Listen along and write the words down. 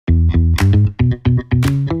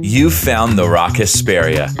You've found the Rock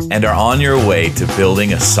Hesperia and are on your way to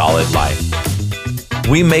building a solid life.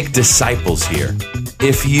 We make disciples here.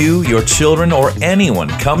 If you, your children, or anyone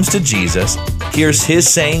comes to Jesus, hears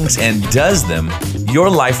his sayings, and does them, your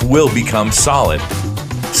life will become solid.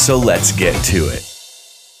 So let's get to it.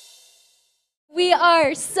 We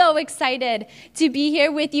are so excited to be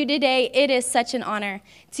here with you today. It is such an honor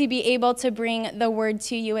to be able to bring the word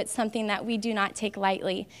to you. It's something that we do not take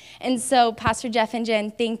lightly. And so, Pastor Jeff and Jen,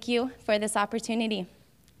 thank you for this opportunity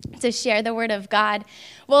to share the word of God.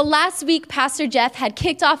 Well, last week, Pastor Jeff had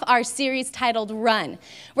kicked off our series titled Run,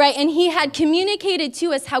 right? And he had communicated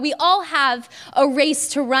to us how we all have a race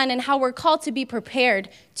to run and how we're called to be prepared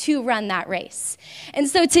to run that race. And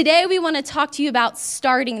so today we want to talk to you about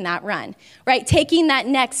starting that run, right? Taking that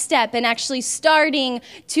next step and actually starting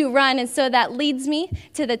to run. And so that leads me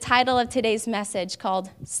to the title of today's message called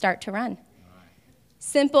Start to Run.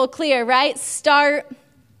 Simple, clear, right? Start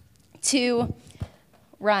to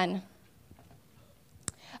run.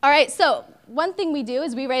 All right, so one thing we do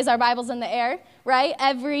is we raise our Bibles in the air, right?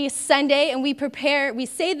 Every Sunday, and we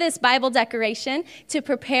say this Bible declaration to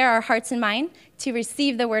prepare our hearts and mind to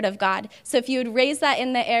receive the word of God. So if you would raise that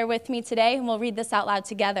in the air with me today, and we'll read this out loud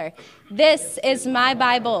together. This is my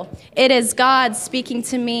Bible. It is God speaking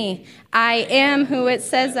to me. I am who it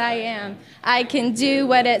says I am. I can do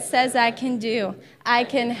what it says I can do. I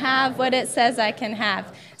can have what it says I can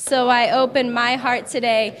have. So I open my heart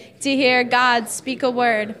today to hear God speak a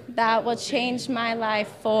word that will change my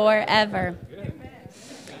life forever.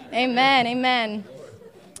 Amen, amen.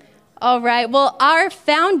 All right, well, our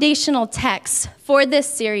foundational text for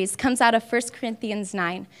this series comes out of 1 Corinthians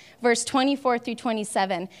 9, verse 24 through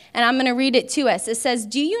 27, and I'm going to read it to us. It says,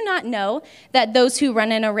 "Do you not know that those who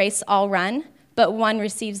run in a race all run, but one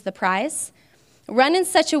receives the prize? Run in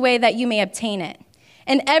such a way that you may obtain it.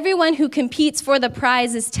 And everyone who competes for the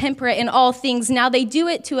prize is temperate in all things. Now they do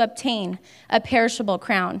it to obtain a perishable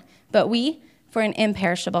crown, but we for an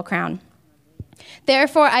imperishable crown.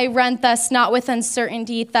 Therefore I run thus, not with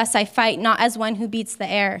uncertainty. Thus I fight, not as one who beats the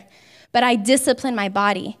air. But I discipline my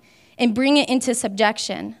body and bring it into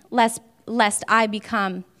subjection, lest I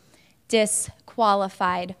become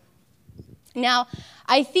disqualified." Now,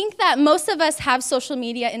 I think that most of us have social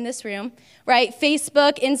media in this room, right?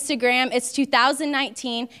 Facebook, Instagram, it's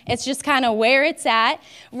 2019. It's just kind of where it's at,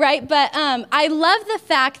 right? But I love the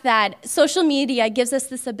fact that social media gives us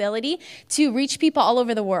this ability to reach people all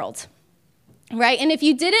over the world, right? And if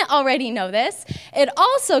you didn't already know this, it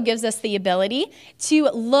also gives us the ability to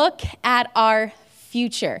look at our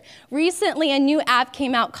future. Recently, a new app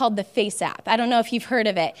came out called the Face app. I don't know if you've heard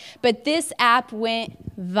of it, but this app went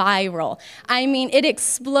viral. I mean, it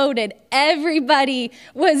exploded. Everybody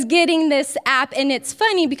was getting this app, and it's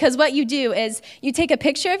funny because what you do is you take a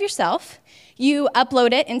picture of yourself, you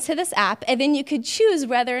upload it into this app, and then you could choose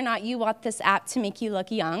whether or not you want this app to make you look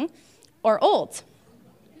young or old.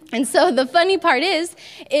 And so the funny part is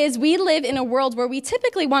we live in a world where we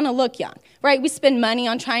typically want to look young, right? We spend money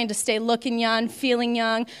on trying to stay looking young, feeling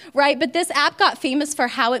young, right? But this app got famous for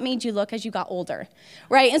how it made you look as you got older,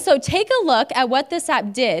 right? And so take a look at what this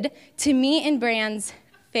app did to me and Bran's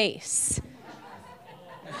face.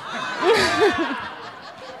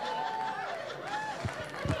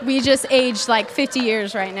 We just aged like 50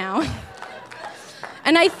 years right now.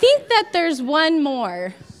 And I think that there's one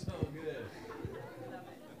more.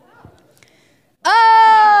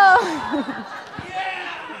 Oh!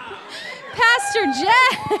 Pastor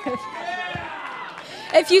Jeff!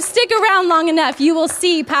 If you stick around long enough, you will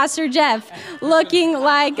see Pastor Jeff looking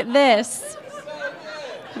like this.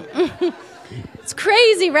 It's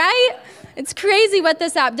crazy, right? It's crazy what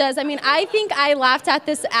this app does. I mean, I think I laughed at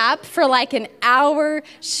this app for like an hour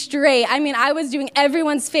straight. I mean, I was doing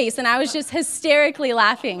everyone's face, and I was just hysterically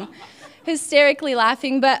laughing.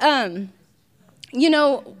 But, you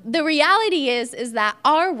know, the reality is that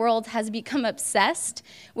our world has become obsessed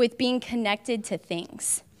with being connected to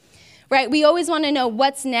things, right? We always want to know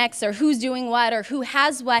what's next or who's doing what or who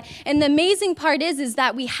has what. And the amazing part is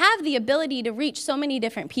that we have the ability to reach so many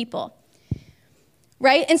different people,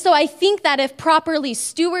 right? And so I think that if properly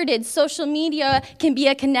stewarded, social media can be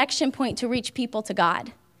a connection point to reach people to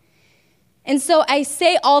God. And so I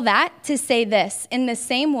say all that to say this: in the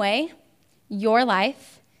same way, your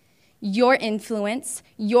life, your influence,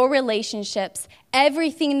 your relationships,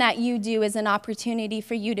 everything that you do is an opportunity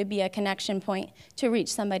for you to be a connection point to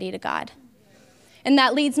reach somebody to God. And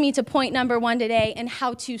that leads me to point number 1 today and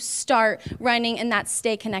how to start running, and that's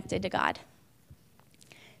stay connected to God.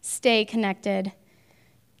 Stay connected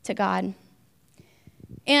to God.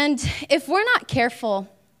 And if we're not careful,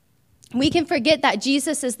 we can forget that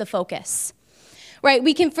Jesus is the focus. right?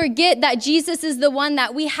 We can forget that Jesus is the one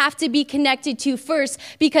that we have to be connected to first,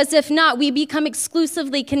 because if not, we become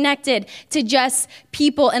exclusively connected to just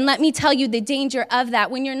people. And let me tell you the danger of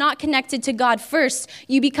that. When you're not connected to God first,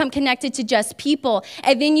 you become connected to just people,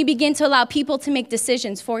 and then you begin to allow people to make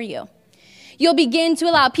decisions for you. You'll begin to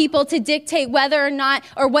allow people to dictate whether or not,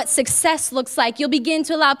 or what success looks like. You'll begin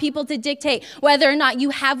to allow people to dictate whether or not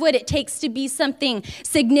you have what it takes to be something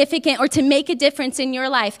significant or to make a difference in your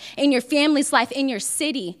life, in your family's life, in your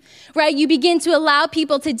city, right? You begin to allow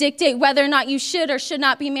people to dictate whether or not you should or should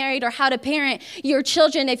not be married or how to parent your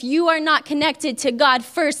children. If you are not connected to God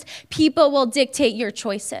first, people will dictate your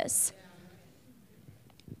choices.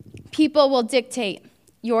 People will dictate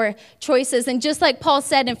your choices. And just like Paul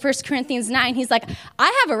said in 1 Corinthians 9, he's like,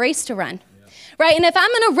 I have a race to run, right? And if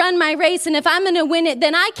I'm going to run my race and if I'm going to win it,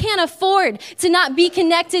 then I can't afford to not be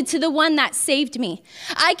connected to the one that saved me.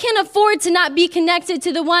 I can't afford to not be connected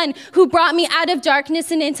to the one who brought me out of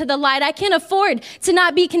darkness and into the light. I can't afford to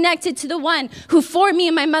not be connected to the one who formed me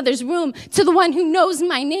in my mother's womb, to the one who knows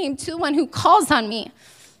my name, to the one who calls on me,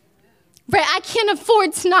 right? I can't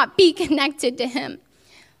afford to not be connected to him.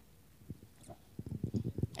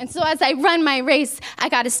 And so as I run my race, I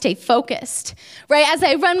got to stay focused, right? As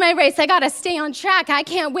I run my race, I got to stay on track. I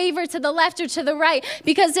can't waver to the left or to the right,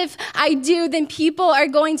 because if I do, then people are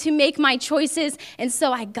going to make my choices. And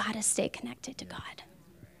so I got to stay connected to God.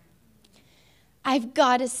 I've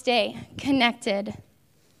got to stay connected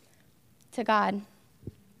to God.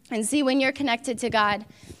 And see, when you're connected to God,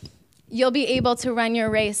 you'll be able to run your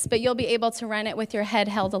race, but you'll be able to run it with your head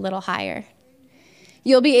held a little higher.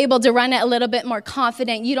 You'll be able to run it a little bit more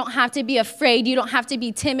confident. You don't have to be afraid. You don't have to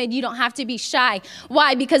be timid. You don't have to be shy.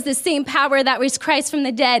 Why? Because the same power that raised Christ from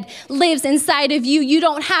the dead lives inside of you. You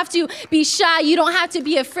don't have to be shy. You don't have to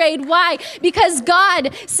be afraid. Why? Because God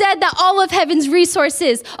said that all of heaven's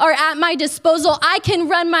resources are at my disposal. I can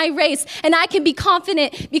run my race and I can be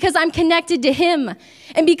confident because I'm connected to him.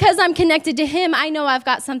 And because I'm connected to him, I know I've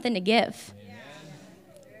got something to give.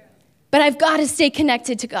 But I've got to stay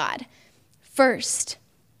connected to God first.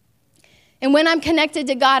 And when I'm connected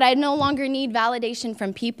to God, I no longer need validation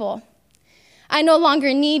from people. I no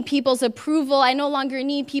longer need people's approval. I no longer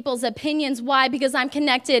need people's opinions. Why? Because I'm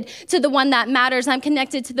connected to the one that matters. I'm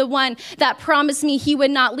connected to the one that promised me he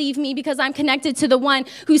would not leave me, because I'm connected to the one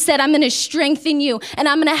who said, I'm going to strengthen you and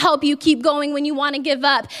I'm going to help you keep going when you want to give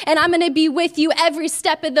up. And I'm going to be with you every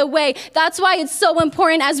step of the way. That's why it's so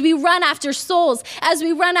important as we run after souls, as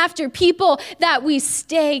we run after people, that we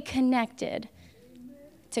stay connected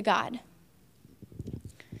to God.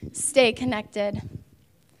 Stay connected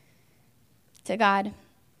to God.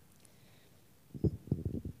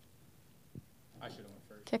 I should have went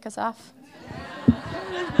first. Kick us off.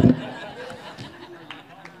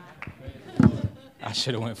 I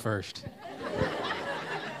should have went first.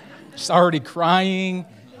 Just already crying.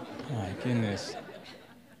 Oh my goodness.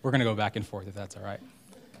 We're going to go back and forth if that's all right.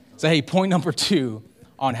 So, hey, point number 2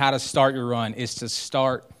 on how to start your run is to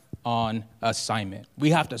start on assignment.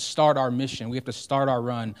 We have to start our mission. We have to start our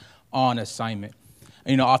run on assignment.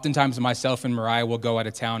 You know, oftentimes myself and Mariah will go out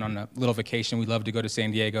of town on a little vacation. We love to go to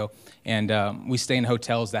San Diego, and we stay in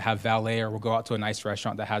hotels that have valet, or we'll go out to a nice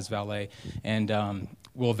restaurant that has valet, and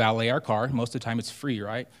we'll valet our car. Most of the time it's free,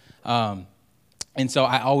 right? And so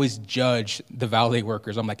I always judge the valet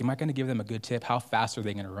workers. I'm like, am I going to give them a good tip? How fast are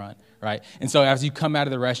they going to run, right? And so as you come out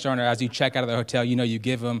of the restaurant or as you check out of the hotel, you know, you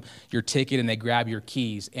give them your ticket and they grab your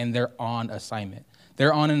keys, and they're on assignment.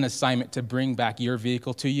 They're on an assignment to bring back your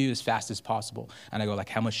vehicle to you as fast as possible. And I go like,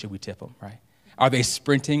 how much should we tip them, right? Are they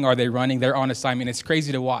sprinting? Are they running? They're on assignment. It's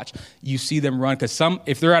crazy to watch. You see them run, because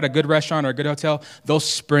if they're at a good restaurant or a good hotel, they'll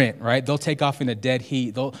sprint, right? They'll take off in a dead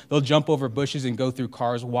heat. They'll jump over bushes and go through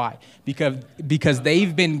cars. Why? Because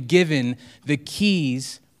they've been given the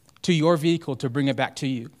keys to your vehicle to bring it back to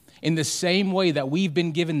you. In the same way that we've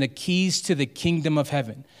been given the keys to the kingdom of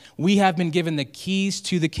heaven, we have been given the keys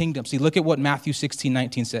to the kingdom. See, look at what Matthew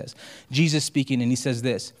 16:19 says. Jesus speaking, and he says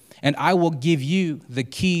this, and I will give you the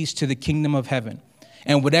keys to the kingdom of heaven.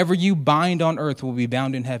 And whatever you bind on earth will be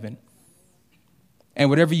bound in heaven.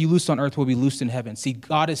 And whatever you loose on earth will be loosed in heaven. See,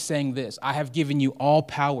 God is saying this. I have given you all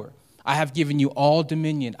power. I have given you all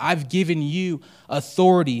dominion. I've given you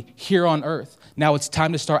authority here on earth. Now it's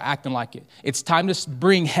time to start acting like it. It's time to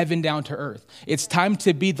bring heaven down to earth. It's time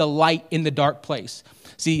to be the light in the dark place.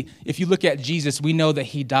 See, if you look at Jesus, we know that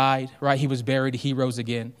he died, right? He was buried. He rose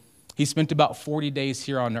again. He spent about 40 days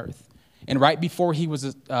here on earth. And right before he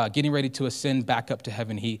was getting ready to ascend back up to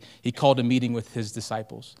heaven, he called a meeting with his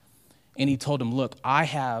disciples. And he told them, look, I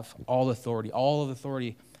have all authority. All of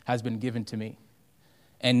authority has been given to me.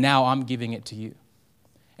 And now I'm giving it to you.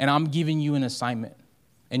 and I'm giving you an assignment.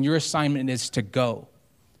 And your assignment is to go,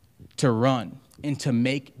 to run, and to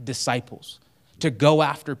make disciples, to go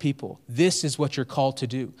after people. This is what you're called to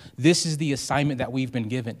do. This is the assignment that we've been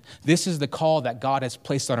given. This is the call that God has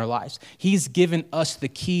placed on our lives. He's given us the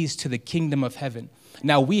keys to the kingdom of heaven.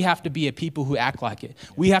 Now, we have to be a people who act like it.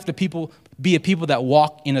 We have to be a people that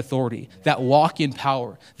walk in authority, that walk in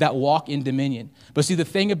power, that walk in dominion. But see, the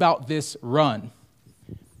thing about this run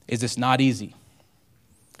is it's not easy.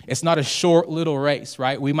 It's not a short little race,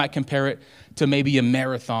 right? We might compare it to maybe a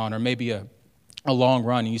marathon or maybe a long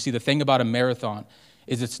run. And you see, the thing about a marathon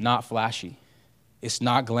is it's not flashy. It's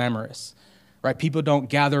not glamorous, right? People don't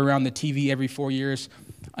gather around the TV every 4 years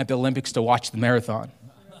at the Olympics to watch the marathon,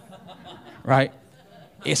 right?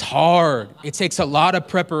 It's hard. It takes a lot of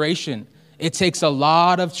preparation. It takes a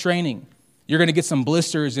lot of training. You're going to get some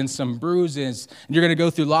blisters and some bruises, and you're going to go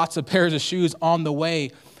through lots of pairs of shoes on the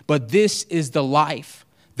way. But this is the life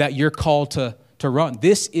that you're called to run.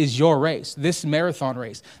 This is your race, this marathon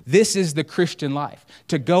race. This is the Christian life,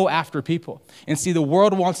 to go after people. And see, the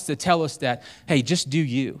world wants to tell us that, hey, just do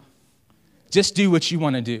you. Just do what you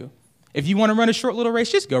want to do. If you want to run a short little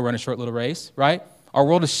race, just go run a short little race, right? Our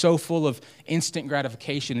world is so full of instant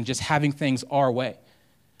gratification and just having things our way.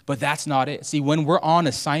 But that's not it. See, when we're on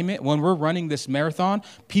assignment, when we're running this marathon,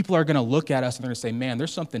 people are going to look at us and they're going to say, man,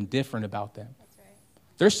 there's something different about them. That's right.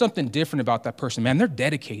 There's something different about that person. Man, they're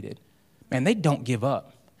dedicated. Man, they don't give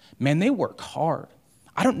up. Man, they work hard.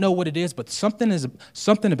 I don't know what it is, but something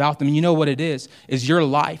about them. And you know what it is your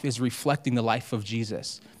life is reflecting the life of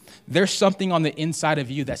Jesus. There's something on the inside of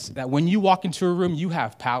you that when you walk into a room, you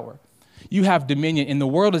have power. You have dominion, and the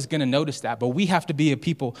world is going to notice that. But we have to be a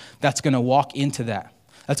people that's going to walk into that.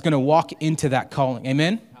 That's going to walk into that calling.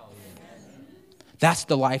 Amen? That's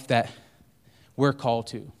the life that we're called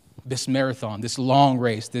to. This marathon, this long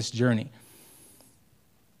race, this journey.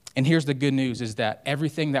 And here's the good news is that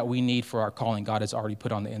everything that we need for our calling, God has already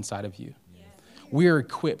put on the inside of you. Yes. We are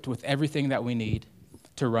equipped with everything that we need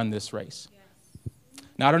to run this race. Yes.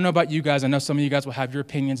 Now, I don't know about you guys. I know some of you guys will have your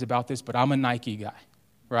opinions about this, but I'm a Nike guy,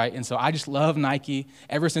 right? And so I just love Nike.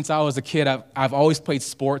 Ever since I was a kid, I've always played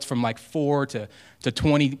sports from like 4 to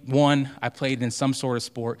 21. I played in some sort of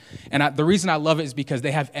sport. And the reason I love it is because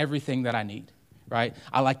they have everything that I need, right?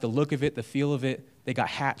 I like the look of it, the feel of it. They got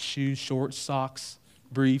hats, shoes, shorts, socks,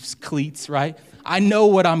 briefs, cleats, right? I know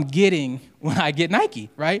what I'm getting when I get Nike,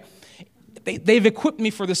 right? They've equipped me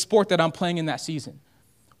for the sport that I'm playing in that season.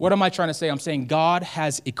 What am I trying to say? I'm saying God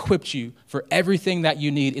has equipped you for everything that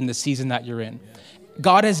you need in the season that you're in.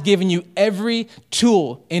 God has given you every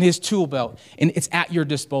tool in his tool belt, and it's at your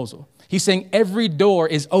disposal. He's saying every door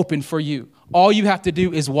is open for you. All you have to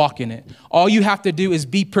do is walk in it. All you have to do is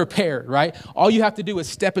be prepared, right? All you have to do is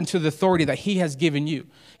step into the authority that he has given you.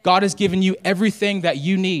 God has given you everything that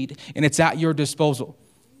you need, and it's at your disposal.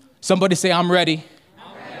 Somebody say, I'm ready,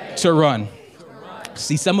 to run.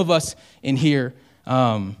 See, some of us in here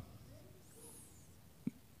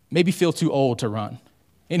maybe feel too old to run.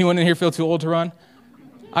 Anyone in here feel too old to run?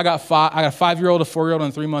 I got a 5-year-old, a 4-year-old,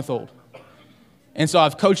 and a 3-month-old. And so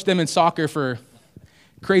I've coached them in soccer for,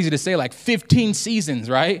 crazy to say, like 15 seasons,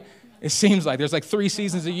 right? It seems like there's like 3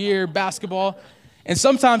 seasons a year, basketball. And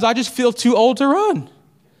sometimes I just feel too old to run.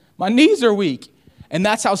 My knees are weak. And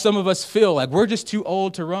that's how some of us feel, like we're just too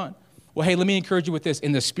old to run. Well, hey, let me encourage you with this.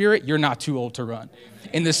 In the spirit, you're not too old to run.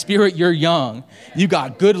 In the spirit, you're young. You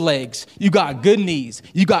got good legs. You got good knees.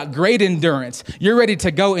 You got great endurance. You're ready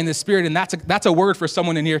to go in the spirit. And that's a word for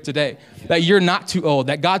someone in here today, that you're not too old,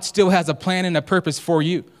 that God still has a plan and a purpose for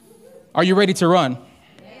you. Are you ready to run?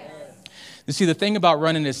 Yes. You see, the thing about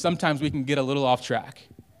running is sometimes we can get a little off track.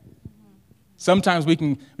 Sometimes we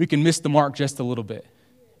can miss the mark just a little bit.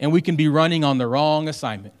 And we can be running on the wrong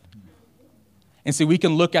assignment. And so we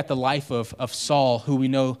can look at the life of Saul, who we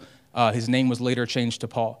know his name was later changed to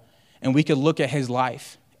Paul. And we can look at his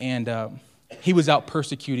life, and he was out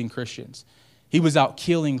persecuting Christians. He was out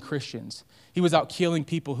killing Christians. He was out killing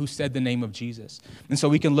people who said the name of Jesus. And so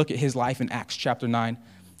we can look at his life in Acts chapter 9,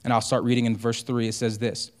 and I'll start reading in verse 3. It says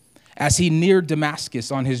this: As he neared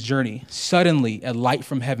Damascus on his journey, suddenly a light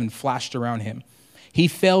from heaven flashed around him. He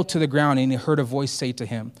fell to the ground, and he heard a voice say to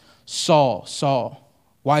him, Saul, Saul,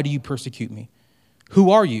 why do you persecute me?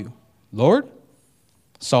 Who are you, Lord?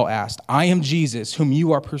 Saul asked. I am Jesus, whom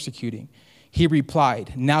you are persecuting. He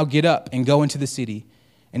replied, now get up and go into the city,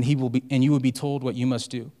 and you will be told what you must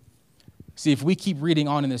do. See, if we keep reading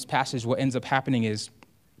on in this passage, what ends up happening is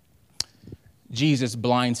Jesus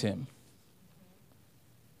blinds him.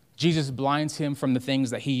 Jesus blinds him from the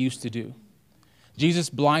things that he used to do. Jesus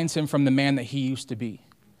blinds him from the man that he used to be.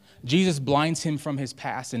 Jesus blinds him from his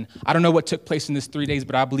past. And I don't know what took place in this 3 days,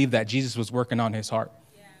 but I believe that Jesus was working on his heart.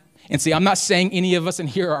 And see, I'm not saying any of us in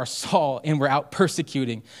here are Saul and we're out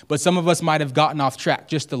persecuting, but some of us might have gotten off track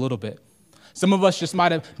just a little bit. Some of us just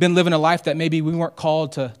might have been living a life that maybe we weren't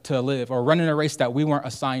called to live, or running a race that we weren't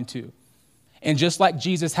assigned to. And just like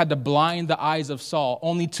Jesus had to blind the eyes of Saul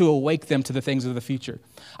only to awake them to the things of the future,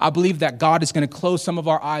 I believe that God is going to close some of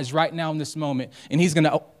our eyes right now in this moment, and he's going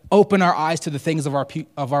to open our eyes to the things of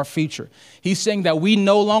our future. He's saying that we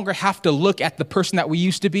no longer have to look at the person that we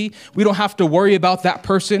used to be. We don't have to worry about that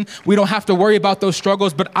person. We don't have to worry about those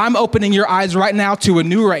struggles, but I'm opening your eyes right now to a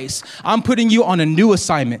new race. I'm putting you on a new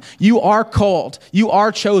assignment. You are called. You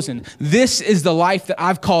are chosen. This is the life that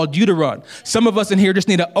I've called you to run. Some of us in here just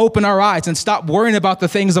need to open our eyes and stop worrying about the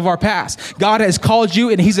things of our past. God has called you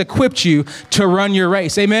and he's equipped you to run your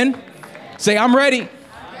race. Amen? Say, I'm ready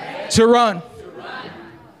to run.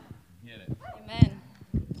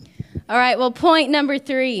 All right, well, point number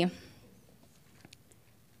 3. It's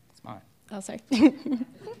mine. Oh, sorry.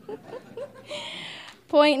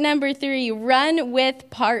 Point number 3, run with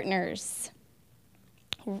partners.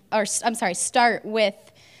 Start with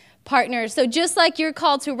partners. So just like you're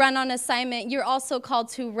called to run on assignment, you're also called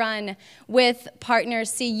to run with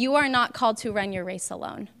partners. See, you are not called to run your race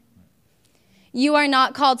alone. You are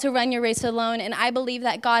not called to run your race alone, and I believe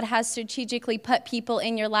that God has strategically put people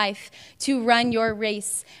in your life to run your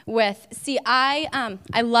race with. See, I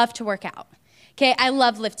love to work out. Okay, I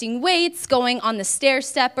love lifting weights, going on the stair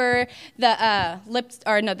stepper, the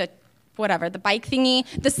bike thingy,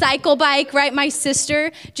 the cycle bike, right? My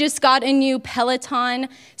sister just got a new Peloton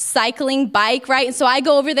cycling bike, right? And so I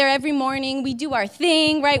go over there every morning. We do our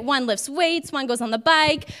thing, right? One lifts weights, one goes on the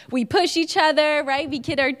bike. We push each other, right? We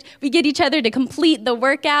get each other to complete the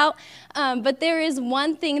workout. But there is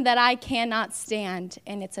one thing that I cannot stand,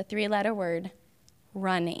 and it's a 3-letter word.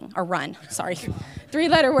 Run.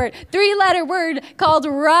 3-letter word called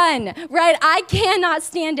run, right? I cannot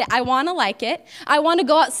stand it. I want to like it. I want to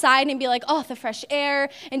go outside and be like, oh, the fresh air,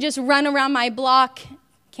 and just run around my block.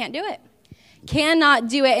 Can't do it. Cannot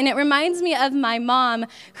do it. And it reminds me of my mom,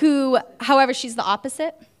 who, however, she's the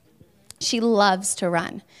opposite. She loves to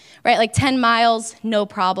run, right? Like 10 miles, no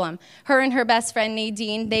problem. Her and her best friend,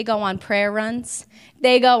 Nadine, they go on prayer runs.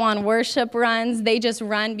 They go on worship runs. They just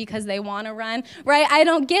run because they want to run, right? I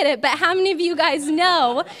don't get it. But how many of you guys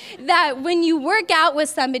know that when you work out with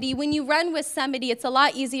somebody, when you run with somebody, it's a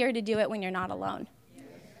lot easier to do it when you're not alone?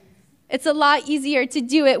 It's a lot easier to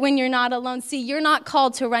do it when you're not alone. See, you're not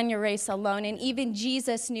called to run your race alone. And even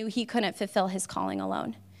Jesus knew he couldn't fulfill his calling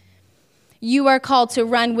alone. You are called to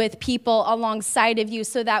run with people alongside of you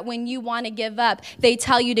so that when you want to give up, they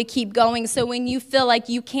tell you to keep going. So when you feel like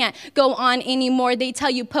you can't go on anymore, they tell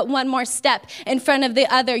you put one more step in front of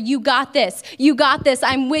the other. You got this. You got this.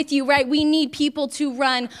 I'm with you, right? We need people to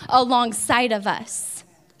run alongside of us.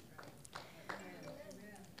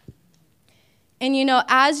 And you know,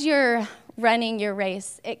 as you're running your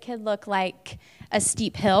race, it could look like a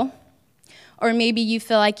steep hill. Or maybe you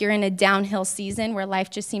feel like you're in a downhill season where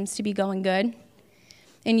life just seems to be going good.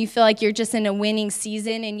 And you feel like you're just in a winning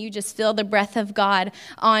season and you just feel the breath of God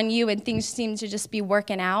on you and things seem to just be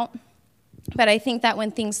working out. But I think that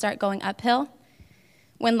when things start going uphill,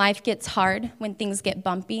 when life gets hard, when things get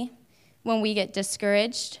bumpy, when we get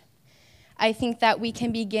discouraged, I think that we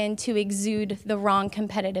can begin to exude the wrong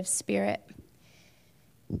competitive spirit.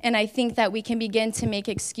 And I think that we can begin to make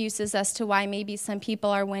excuses as to why maybe some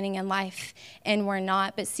people are winning in life and we're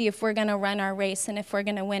not. But see, if we're going to run our race and if we're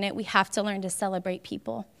going to win it, we have to learn to celebrate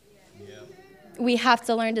people. Yeah. We have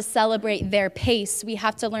to learn to celebrate their pace. We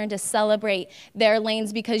have to learn to celebrate their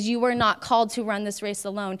lanes because you are not called to run this race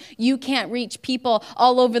alone. You can't reach people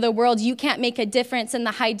all over the world. You can't make a difference in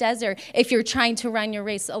the high desert if you're trying to run your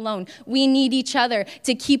race alone. We need each other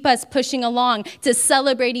to keep us pushing along, to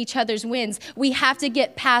celebrate each other's wins. We have to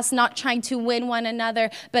get past not trying to win one another,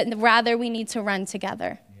 but rather we need to run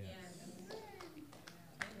together.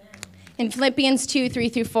 In Philippians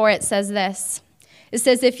 2:3-4, it says this. It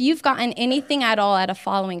says, if you've gotten anything at all out of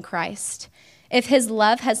following Christ, if his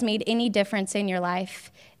love has made any difference in your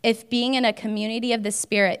life, if being in a community of the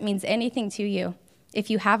Spirit means anything to you, if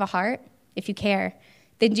you have a heart, if you care,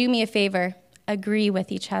 then do me a favor, agree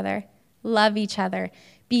with each other, love each other,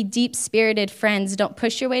 be deep-spirited friends. Don't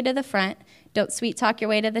push your way to the front. Don't sweet-talk your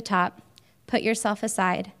way to the top. Put yourself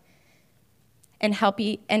aside and help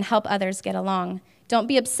others get along. Don't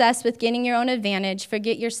be obsessed with getting your own advantage.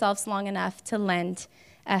 Forget yourselves long enough to lend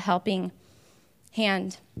a helping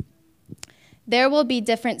hand. There will be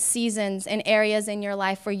different seasons and areas in your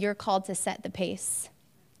life where you're called to set the pace.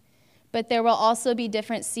 But there will also be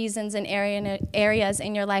different seasons and areas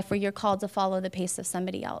in your life where you're called to follow the pace of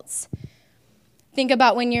somebody else. Think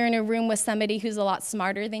about when you're in a room with somebody who's a lot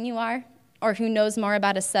smarter than you are, or who knows more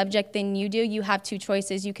about a subject than you do. You have two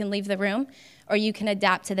choices. You can leave the room, or you can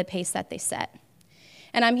adapt to the pace that they set.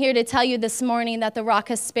 And I'm here to tell you this morning that the Rock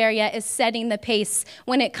Hesperia is setting the pace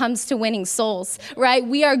when it comes to winning souls, right?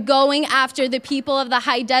 We are going after the people of the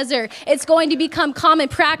high desert. It's going to become common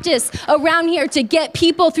practice around here to get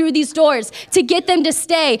people through these doors, to get them to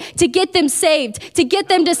stay, to get them saved, to get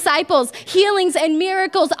them disciples. Healings and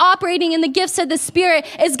miracles operating in the gifts of the Spirit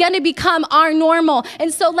is going to become our normal.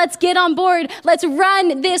 And so let's get on board. Let's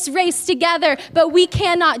run this race together, but we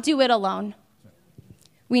cannot do it alone.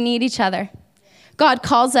 We need each other. God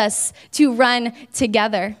calls us to run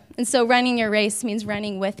together. And so running your race means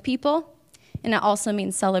running with people, and it also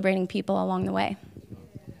means celebrating people along the way.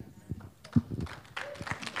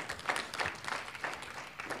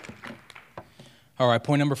 All right,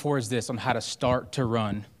 point number 4 is this on how to start to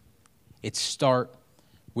run. It's start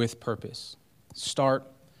with purpose. Start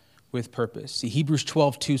with purpose. See, Hebrews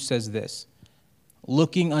 12:2 says this,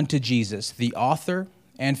 looking unto Jesus, the author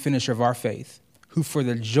and finisher of our faith, who for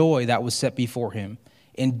the joy that was set before him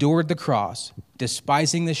endured the cross,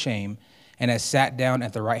 despising the shame, and has sat down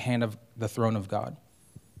at the right hand of the throne of God.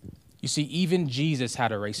 You see, even Jesus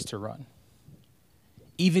had a race to run.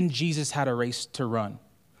 Even Jesus had a race to run.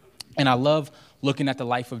 And I love looking at the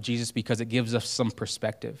life of Jesus because it gives us some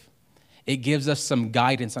perspective. It gives us some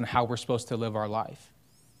guidance on how we're supposed to live our life,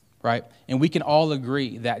 right? And we can all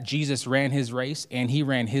agree that Jesus ran his race, and he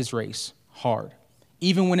ran his race hard,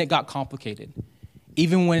 even when it got complicated.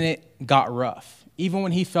 Even when it got rough, even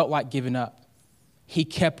when he felt like giving up, he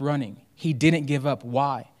kept running. He didn't give up.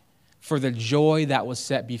 Why? For the joy that was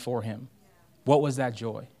set before him. What was that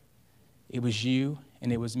joy? It was you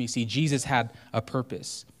and it was me. See, Jesus had a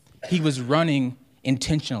purpose. He was running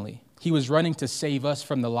intentionally. He was running to save us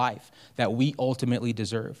from the life that we ultimately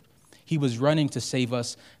deserved. He was running to save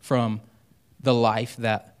us from the life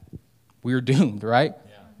that we're doomed, right?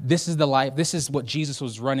 Yeah. This is the life. This is what Jesus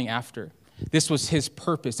was running after. This was his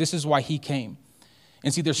purpose. This is why he came.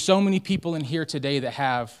 And see, there's so many people in here today that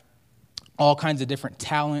have all kinds of different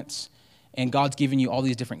talents, and God's given you all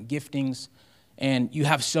these different giftings, and you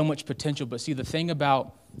have so much potential. But see, the thing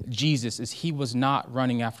about Jesus is he was not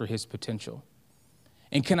running after his potential.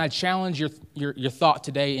 And can I challenge your thought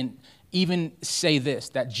today and even say this,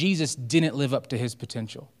 that Jesus didn't live up to his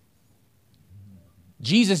potential.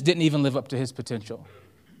 Jesus didn't even live up to his potential.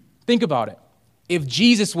 Think about it. If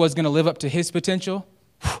Jesus was going to live up to his potential,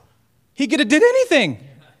 he could have did anything.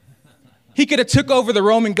 He could have took over the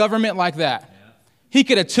Roman government like that. He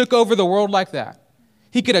could have took over the world like that.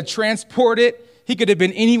 He could have transported. He could have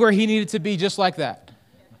been anywhere he needed to be just like that.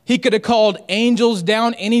 He could have called angels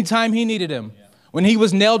down anytime he needed them. When he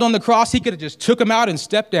was nailed on the cross, he could have just took them out and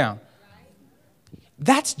stepped down.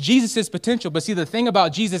 That's Jesus' potential. But see, the thing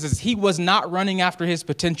about Jesus is he was not running after his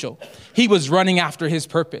potential. He was running after his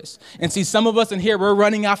purpose. And see, some of us in here, we're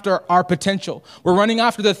running after our potential. We're running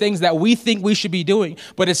after the things that we think we should be doing.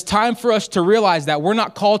 But it's time for us to realize that we're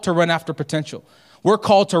not called to run after potential. We're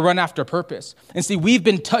called to run after purpose. And see, we've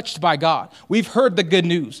been touched by God. We've heard the good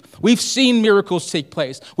news. We've seen miracles take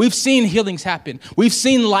place. We've seen healings happen. We've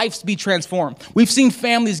seen lives be transformed. We've seen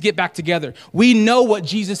families get back together. We know what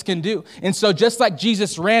Jesus can do. And so just like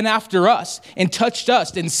Jesus ran after us and touched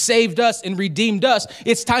us and saved us and redeemed us,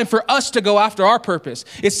 it's time for us to go after our purpose.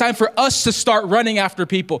 It's time for us to start running after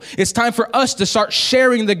people. It's time for us to start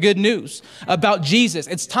sharing the good news about Jesus.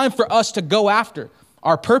 It's time for us to go after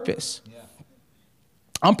our purpose.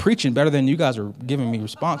 I'm preaching better than you guys are giving me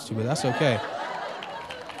response to, but that's okay.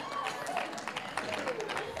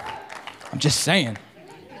 I'm just saying.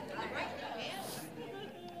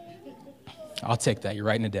 I'll take that. You're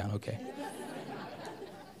writing it down. Okay.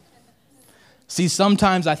 See,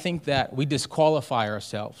 sometimes I think that we disqualify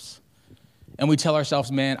ourselves and we tell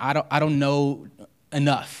ourselves, man, I don't know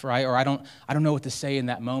enough, right? Or I don't know what to say in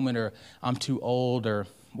that moment, or I'm too old, or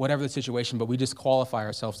whatever the situation, but we disqualify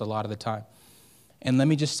ourselves a lot of the time. And let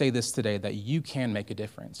me just say this today, that you can make a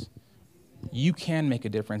difference. You can make a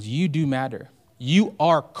difference. You do matter. You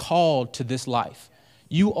are called to this life.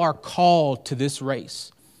 You are called to this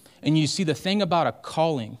race. And you see, the thing about a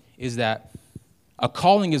calling is that a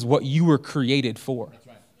calling is what you were created for. That's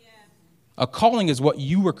right. Yeah. A calling is what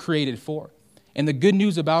you were created for. And the good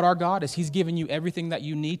news about our God is he's given you everything that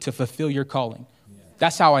you need to fulfill your calling. Yeah.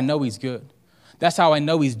 That's how I know he's good. That's how I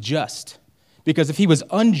know he's just. Because if he was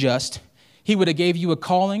unjust, He would have gave you a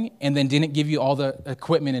calling and then didn't give you all the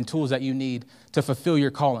equipment and tools that you need to fulfill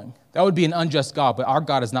your calling. That would be an unjust God, but our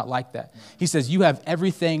God is not like that. He says, you have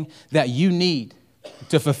everything that you need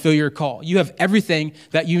to fulfill your call. You have everything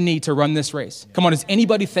that you need to run this race. Come on, is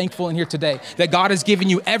anybody thankful in here today that God has given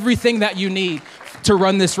you everything that you need to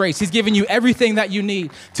run this race? He's given you everything that you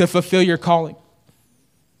need to fulfill your calling.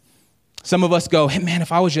 Some of us go, hey man,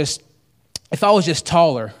 if I was just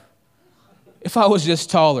taller,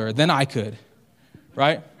 then I could,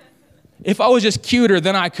 right? If I was just cuter,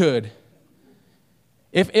 then I could.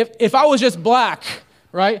 If I was just black,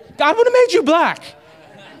 right? God would have made you black.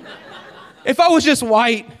 If I was just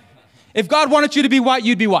white, if God wanted you to be white,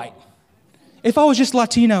 you'd be white. If I was just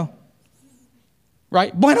Latino,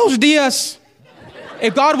 right? Buenos dias.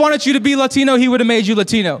 If God wanted you to be Latino, he would have made you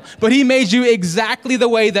Latino. But he made you exactly the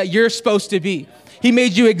way that you're supposed to be. He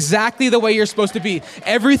made you exactly the way you're supposed to be.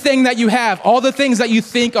 Everything that you have, all the things that you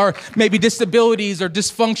think are maybe disabilities or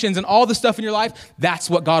dysfunctions and all the stuff in your life, that's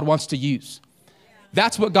what God wants to use.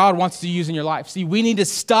 That's what God wants to use in your life. See, we need to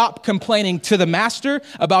stop complaining to the master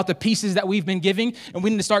about the pieces that we've been giving, and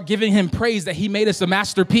we need to start giving him praise that he made us a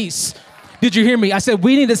masterpiece. Did you hear me? I said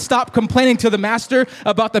we need to stop complaining to the master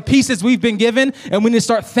about the pieces we've been given, and we need to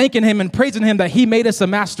start thanking him and praising him that he made us a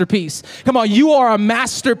masterpiece. Come on, you are a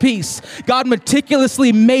masterpiece. God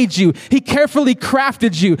meticulously made you. He carefully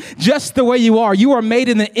crafted you just the way you are. You are made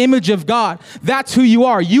in the image of God. That's who you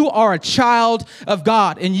are. You are a child of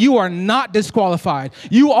God, and you are not disqualified.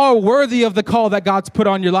 You are worthy of the call that God's put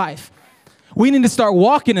on your life. We need to start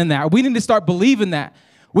walking in that. We need to start believing that.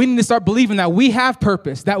 We need to start believing that we have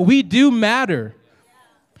purpose, that we do matter.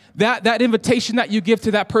 That invitation that you give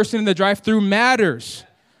to that person in the drive-thru matters.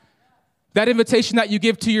 That invitation that you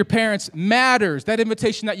give to your parents matters. That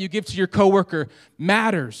invitation that you give to your coworker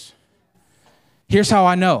matters. Here's how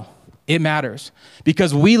I know it matters.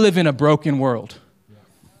 Because we live in a broken world.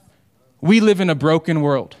 We live in a broken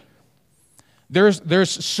world.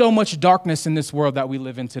 There's so much darkness in this world that we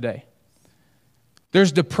live in today.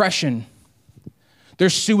 There's depression.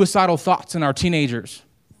 There's suicidal thoughts in our teenagers.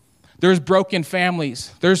 There's broken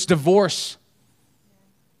families. There's divorce,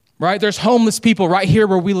 right? There's homeless people right here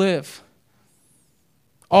where we live.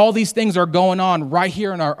 All these things are going on right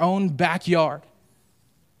here in our own backyard.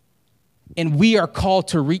 And we are called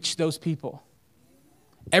to reach those people.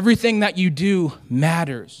 Everything that you do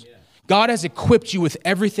matters. God has equipped you with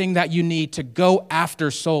everything that you need to go after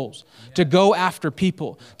souls, to go after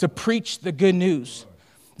people, to preach the good news.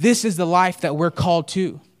 This is the life that we're called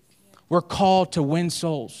to. We're called to win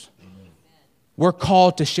souls. We're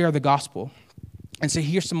called to share the gospel. And so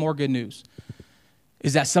here's some more good news,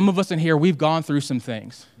 is that some of us in here, we've gone through some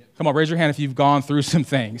things. Come on, raise your hand if you've gone through some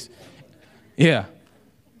things. Yeah.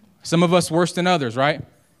 Some of us worse than others, right?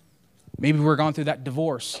 Maybe we're going through that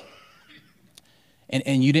divorce.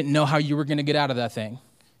 And you didn't know how you were going to get out of that thing.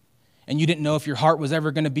 And you didn't know if your heart was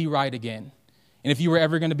ever going to be right again. And if you were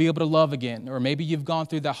ever going to be able to love again. Or maybe you've gone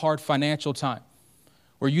through that hard financial time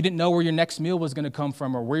where you didn't know where your next meal was going to come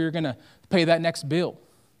from or where you're going to pay that next bill.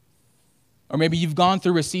 Or maybe you've gone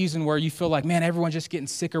through a season where you feel like, man, everyone's just getting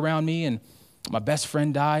sick around me and my best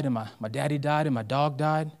friend died and my daddy died and my dog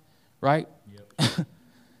died, right? Yep.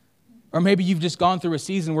 Or maybe you've just gone through a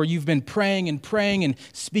season where you've been praying and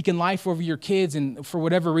speaking life over your kids, and for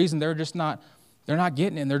whatever reason, they're not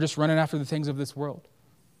getting it, and they're just running after the things of this world.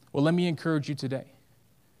 Well, let me encourage you today.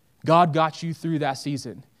 God got you through that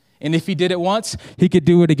season. And if he did it once, he could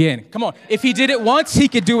do it again. Come on. If he did it once, he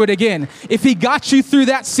could do it again. If he got you through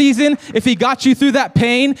that season, if he got you through that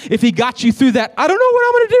pain, if he got you through that, I don't know what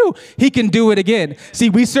I'm going to do, he can do it again.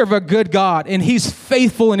 See, we serve a good God, and he's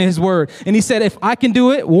faithful in his word. And he said, if I can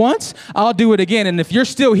do it once, I'll do it again. And if you're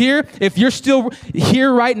still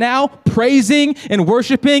here right now, praising and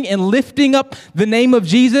worshiping and lifting up the name of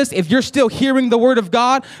Jesus, if you're still hearing the word of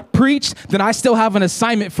God preached, then I still have an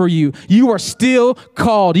assignment for you. You are still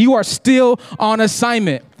called. You are still on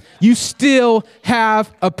assignment. You still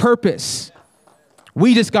have a purpose.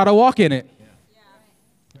 We just got to walk in it.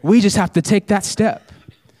 We just have to take that step.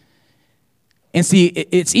 And see,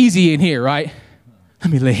 it's easy in here, right?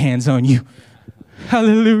 Let me lay hands on you.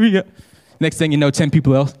 Hallelujah. Next thing you know, 10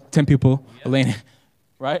 people are laying,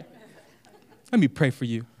 right? Let me pray for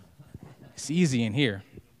you. It's easy in here.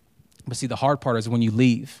 But see, the hard part is when you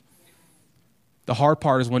leave. The hard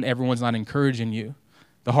part is when everyone's not encouraging you.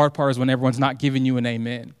 The hard part is when everyone's not giving you an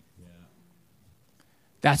amen. Yeah.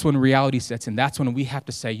 That's when reality sets in. That's when we have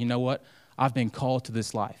to say, you know what? I've been called to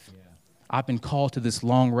this life. Yeah. I've been called to this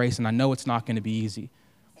long race, and I know it's not going to be easy.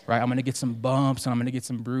 Right? I'm going to get some bumps, and I'm going to get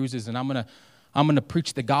some bruises, and I'm going to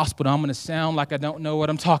preach the gospel, and I'm going to sound like I don't know what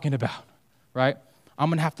I'm talking about. Right? I'm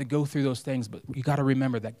going to have to go through those things, but you got to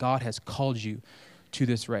remember that God has called you to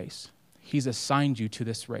this race. He's assigned you to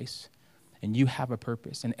this race, and you have a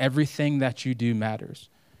purpose, and everything that you do matters.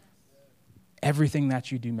 Everything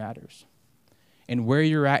that you do matters. And where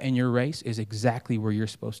you're at in your race is exactly where you're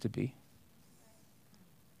supposed to be.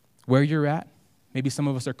 Where you're at, maybe some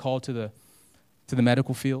of us are called to the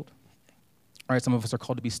medical field. All right, some of us are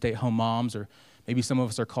called to be stay-at-home moms, or maybe some of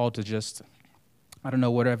us are called to just, I don't know,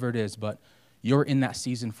 whatever it is, but you're in that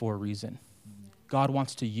season for a reason. God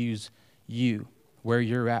wants to use you where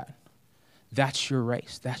you're at. That's your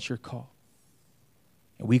race. That's your call.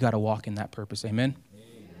 And we got to walk in that purpose. Amen?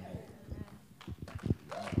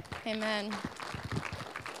 Amen.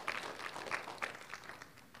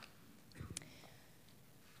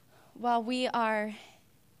 Well, you're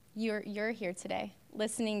here today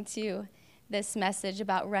listening to this message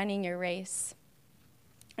about running your race.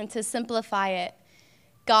 And to simplify it,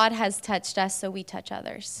 God has touched us, so we touch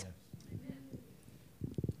others.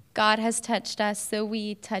 God has touched us, so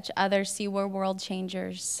we touch others. See, we're world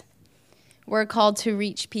changers. We're called to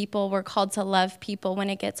reach people. We're called to love people when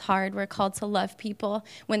it gets hard. We're called to love people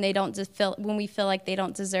when we feel like they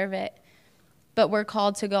don't deserve it. But we're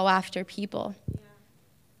called to go after people.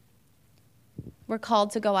 We're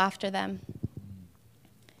called to go after them.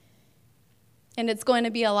 And it's going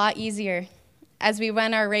to be a lot easier. As we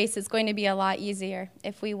run our race, it's going to be a lot easier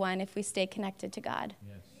if we stay connected to God.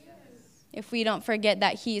 Yes. If we don't forget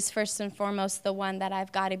that he's first and foremost the one that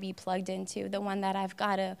I've got to be plugged into, the one that I've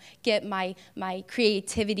got to get my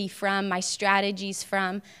creativity from, my strategies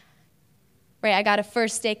from. Right, I got to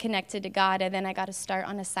first stay connected to God, and then I got to start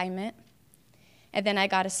on assignment. And then I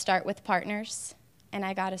got to start with partners, and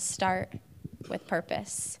I got to start with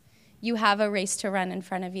purpose. You have a race to run in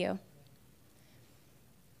front of you.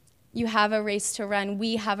 You have a race to run.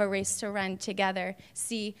 We have a race to run together.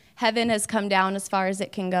 See, heaven has come down as far as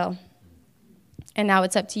it can go. And now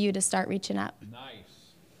it's up to you to start reaching up. Nice.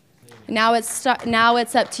 Now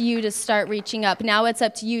it's up to you to start reaching up. Now it's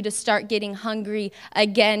up to you to start getting hungry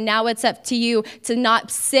again. Now it's up to you to not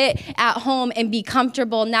sit at home and be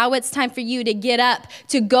comfortable. Now it's time for you to get up,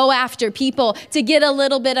 to go after people, to get a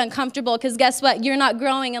little bit uncomfortable, because guess what? You're not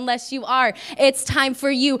growing unless you are. It's time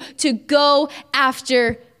for you to go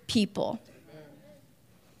after people.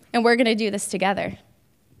 And we're going to do this together.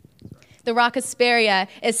 The Rock Asperia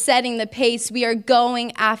is setting the pace. We are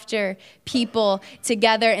going after people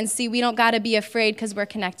together. And see, we don't got to be afraid because we're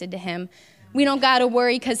connected to him. We don't got to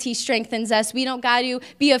worry because he strengthens us. We don't got to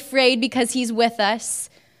be afraid because he's with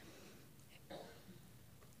us.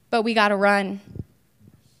 But we got to run.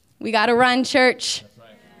 We got to run, church. That's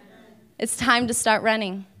right. It's time to start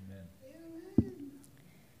running. Amen.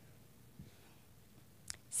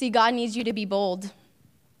 See, God needs you to be bold.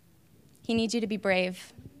 He needs you to be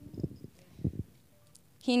brave.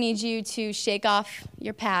 He needs you to shake off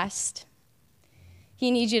your past.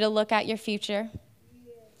 He needs you to look at your future.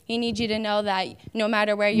 He needs you to know that no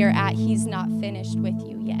matter where you're at, he's not finished with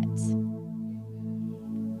you yet.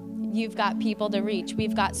 You've got people to reach.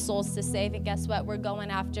 We've got souls to save. And guess what? We're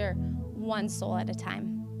going after one soul at a time.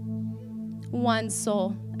 One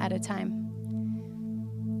soul at a time.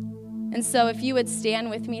 And so if you would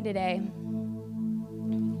stand with me today,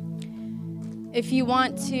 if you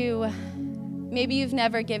want to, maybe you've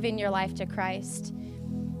never given your life to Christ.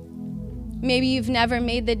 Maybe you've never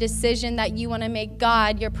made the decision that you want to make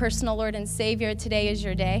God your personal Lord and Savior. Today is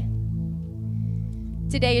your day.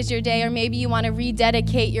 Today is your day. Or maybe you want to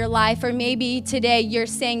rededicate your life. Or maybe today you're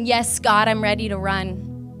saying, yes, God, I'm ready to run.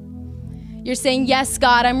 You're saying, yes,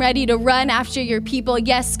 God, I'm ready to run after your people.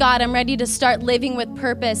 Yes, God, I'm ready to start living with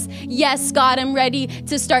purpose. Yes, God, I'm ready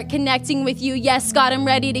to start connecting with you. Yes, God, I'm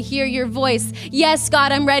ready to hear your voice. Yes,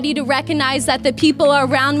 God, I'm ready to recognize that the people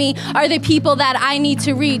around me are the people that I need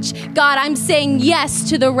to reach. God, I'm saying yes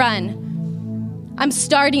to the run. I'm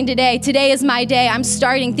starting today. Today is my day. I'm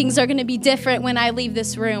starting. Things are going to be different when I leave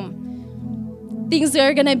this room. Things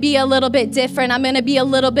are going to be a little bit different. I'm going to be a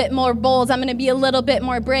little bit more bold. I'm going to be a little bit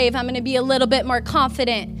more brave. I'm going to be a little bit more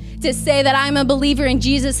confident to say that I'm a believer in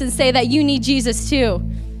Jesus and say that you need Jesus too.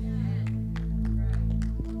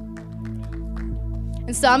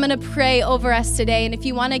 And so I'm going to pray over us today. And if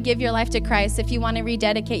you want to give your life to Christ, if you want to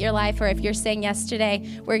rededicate your life, or if you're saying yes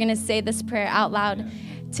today, we're going to say this prayer out loud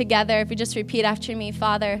together. If you just repeat after me,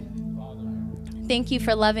 Father, thank you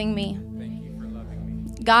for loving me.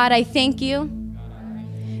 God, I thank you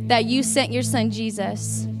that you sent your son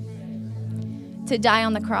Jesus to die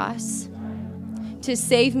on the cross, to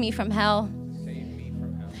save me from hell.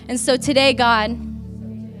 And so today, God,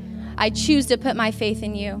 I choose to put my faith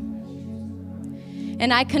in you.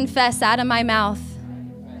 And I confess out of my mouth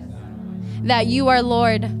that you are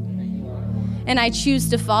Lord, and I choose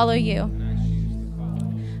to follow you.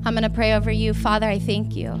 I'm going to pray over you. Father, I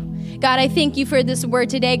thank you. God, I thank you for this word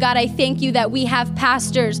today. God, I thank you that we have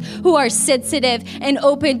pastors who are sensitive and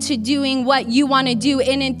open to doing what you want to do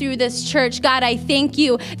in and through this church. God, I thank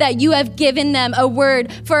you that you have given them a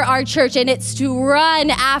word for our church, and it's to run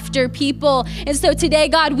after people. And so today,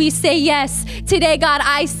 God, we say yes. Today, God,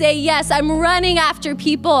 I say yes. I'm running after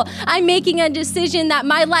people. I'm making a decision that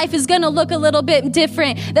my life is going to look a little bit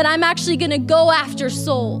different, that I'm actually going to go after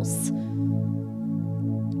souls.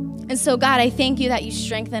 And so, God, I thank you that you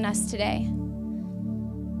strengthen us today.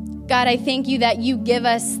 God, I thank you that you give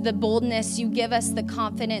us the boldness, you give us the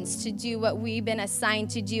confidence to do what we've been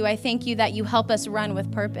assigned to do. I thank you that you help us run with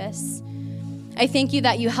purpose. I thank you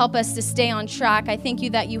that you help us to stay on track. I thank you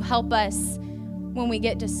that you help us when we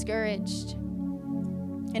get discouraged.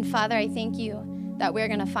 And Father, I thank you that we're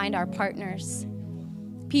going to find our partners,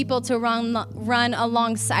 people to run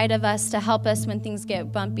alongside of us, to help us when things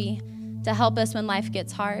get bumpy, to help us when life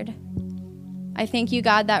gets hard. I thank you,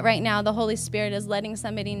 God, that right now the Holy Spirit is letting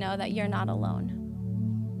somebody know that you're not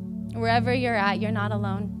alone. Wherever you're at, you're not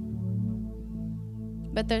alone.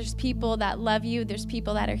 But there's people that love you. There's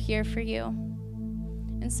people that are here for you.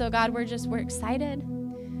 And so, God, we're excited.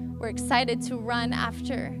 We're excited to run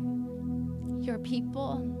after your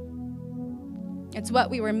people. It's what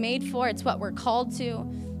we were made for. It's what we're called to.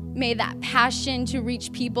 May that passion to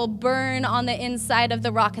reach people burn on the inside of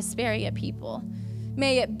the Rock Hesperia people.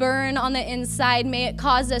 May it burn on the inside. May it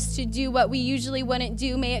cause us to do what we usually wouldn't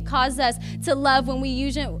do. May it cause us to love when we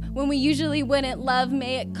usually wouldn't love.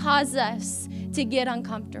 May it cause us to get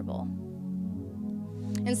uncomfortable.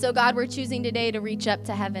 And so, God, we're choosing today to reach up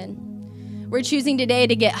to heaven. We're choosing today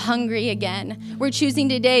to get hungry again. We're choosing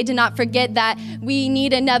today to not forget that we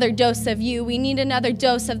need another dose of you. We need another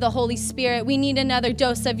dose of the Holy Spirit. We need another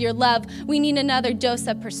dose of your love. We need another dose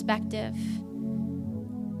of perspective.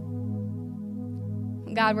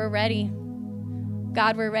 God, we're ready.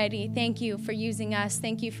 God, we're ready. Thank you for using us.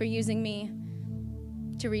 Thank you for using me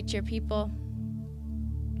to reach your people.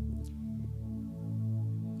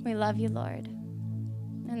 We love you, Lord.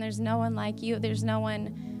 And there's no one like you. There's no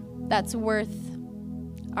one that's worth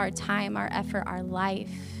our time, our effort, our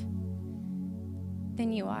life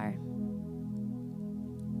than you are.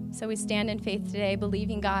 So we stand in faith today,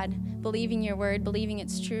 believing God, believing your word, believing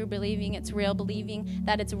it's true, believing it's real, believing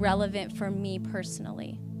that it's relevant for me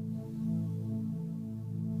personally.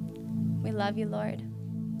 We love you, Lord.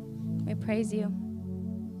 We praise you.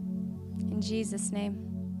 In Jesus' name.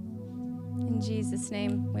 In Jesus'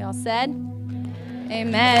 name. We all said,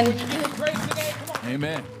 amen.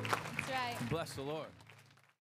 Amen. That's right. Bless the Lord.